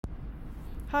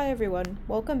Hi everyone,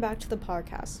 welcome back to the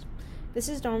podcast. This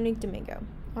is Dominique Domingo.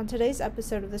 On today's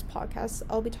episode of this podcast,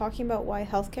 I'll be talking about why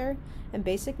healthcare and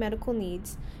basic medical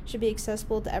needs should be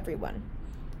accessible to everyone.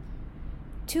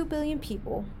 2 billion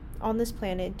people on this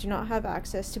planet do not have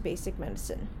access to basic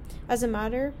medicine. As a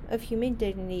matter of human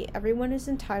dignity, everyone is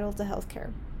entitled to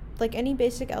healthcare. Like any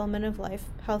basic element of life,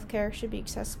 healthcare should be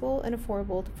accessible and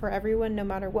affordable for everyone no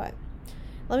matter what.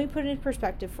 Let me put it in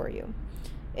perspective for you.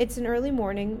 It's an early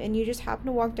morning and you just happen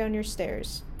to walk down your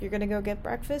stairs. You're going to go get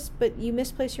breakfast, but you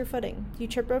misplace your footing. You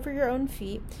trip over your own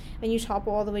feet and you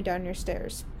topple all the way down your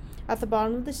stairs. At the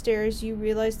bottom of the stairs, you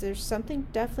realize there's something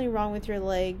definitely wrong with your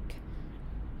leg.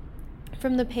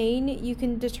 From the pain, you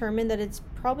can determine that it's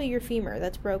probably your femur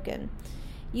that's broken.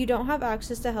 You don't have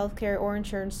access to healthcare or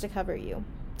insurance to cover you.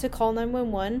 To call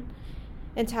 911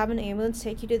 and to have an ambulance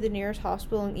take you to the nearest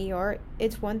hospital and ER,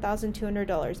 it's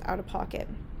 $1,200 out of pocket.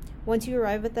 Once you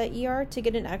arrive at that ER to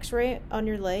get an x-ray on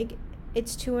your leg,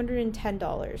 it's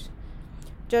 $210.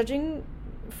 Judging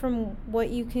from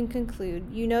what you can conclude,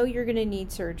 you know you're going to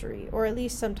need surgery, or at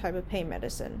least some type of pain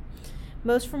medicine.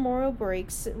 Most femoral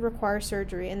breaks require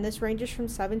surgery, and this ranges from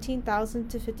 $17,000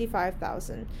 to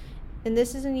 $55,000. And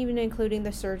this isn't even including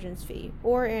the surgeon's fee,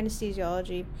 or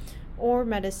anesthesiology, or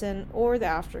medicine, or the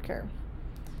aftercare.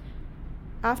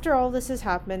 After all this has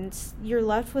happened, you're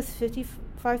left with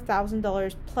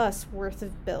 $55,000 plus worth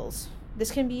of bills.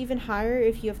 This can be even higher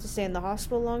if you have to stay in the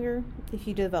hospital longer, if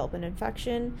you develop an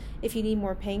infection, if you need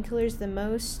more painkillers than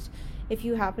most, if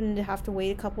you happen to have to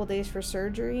wait a couple days for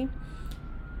surgery.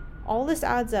 All this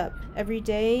adds up. Every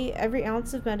day, every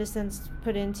ounce of medicine's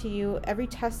put into you, every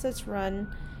test that's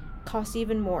run costs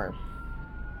even more.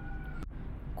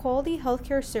 Quality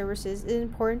healthcare services is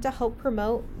important to help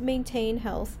promote, maintain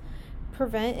health,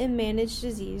 prevent and manage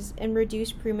disease, and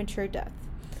reduce premature death.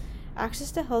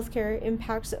 Access to healthcare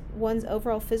impacts one's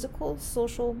overall physical,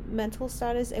 social, mental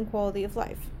status, and quality of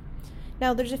life.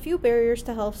 Now, there's a few barriers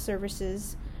to health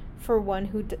services for one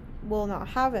who will not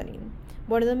have any.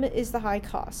 One of them is the high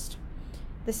cost.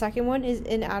 The second one is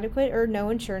inadequate or no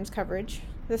insurance coverage.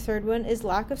 The third one is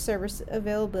lack of service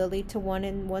availability to one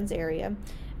in one's area.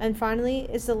 And finally,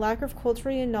 is the lack of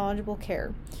culturally knowledgeable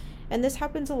care. And this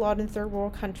happens a lot in third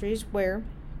world countries where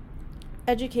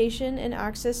education and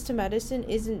access to medicine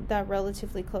isn't that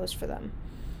relatively close for them.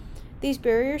 These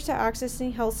barriers to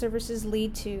accessing health services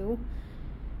lead to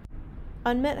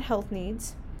unmet health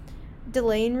needs,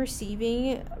 delay in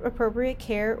receiving appropriate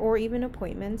care or even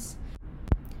appointments,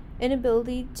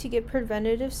 inability to get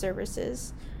preventative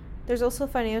services. There's also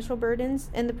financial burdens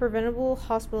and the preventable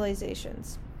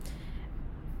hospitalizations.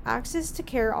 Access to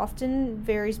care often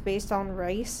varies based on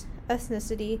race,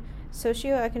 ethnicity,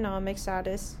 socioeconomic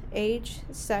status, age,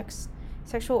 sex,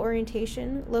 sexual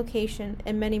orientation, location,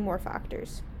 and many more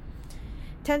factors.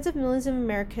 Tens of millions of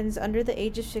Americans under the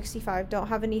age of 65 don't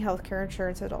have any healthcare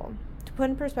insurance at all. To put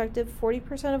in perspective,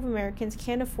 40% of Americans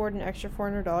can't afford an extra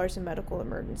 $400 in medical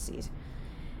emergencies.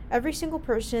 Every single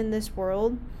person in this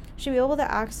world should be able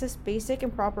to access basic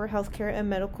and proper healthcare and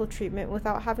medical treatment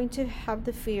without having to have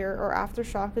the fear or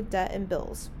aftershock of debt and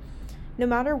bills. No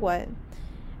matter what,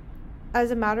 as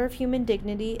a matter of human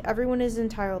dignity, everyone is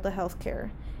entitled to healthcare.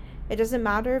 It doesn't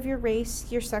matter if your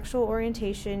race, your sexual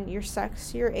orientation, your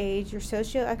sex, your age, your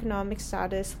socioeconomic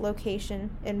status,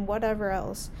 location, and whatever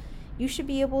else. You should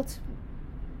be able to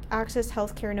access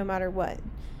healthcare no matter what.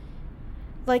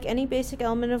 Like any basic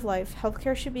element of life,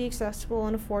 healthcare should be accessible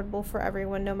and affordable for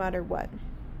everyone no matter what.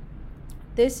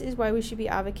 This is why we should be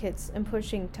advocates and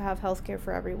pushing to have healthcare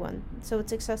for everyone, so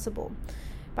it's accessible.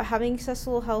 By having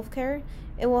accessible healthcare,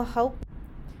 it'll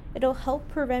help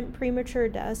prevent premature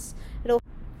deaths,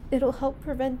 it'll help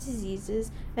prevent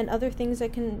diseases and other things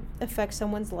that can affect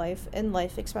someone's life and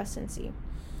life expectancy.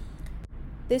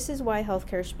 This is why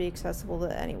healthcare should be accessible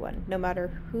to anyone, no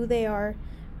matter who they are,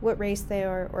 what race they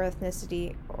are, or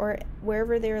ethnicity, or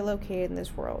wherever they are located in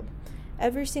this world.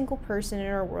 Every single person in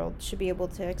our world should be able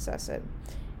to access it.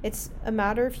 It's a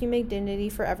matter of human dignity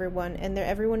for everyone, and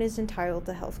everyone is entitled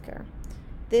to healthcare.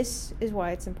 This is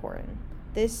why it's important.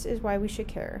 This is why we should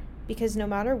care. Because no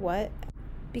matter what,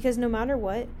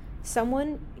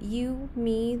 someone, you,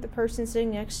 me, the person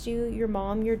sitting next to you, your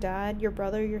mom, your dad, your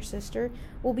brother, your sister,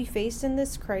 will be faced in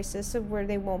this crisis of where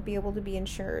they won't be able to be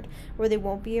insured, where they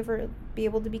won't be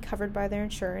able to be covered by their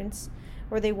insurance,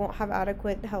 or they won't have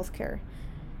adequate health care.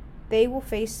 They will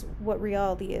face what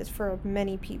reality is for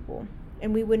many people,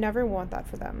 and we would never want that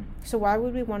for them. So why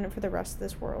would we want it for the rest of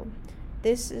this world?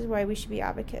 This is why we should be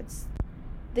advocates.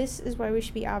 This is why we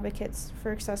should be advocates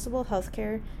for accessible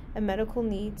healthcare and medical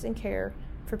needs and care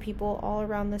for people all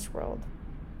around this world.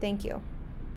 Thank you.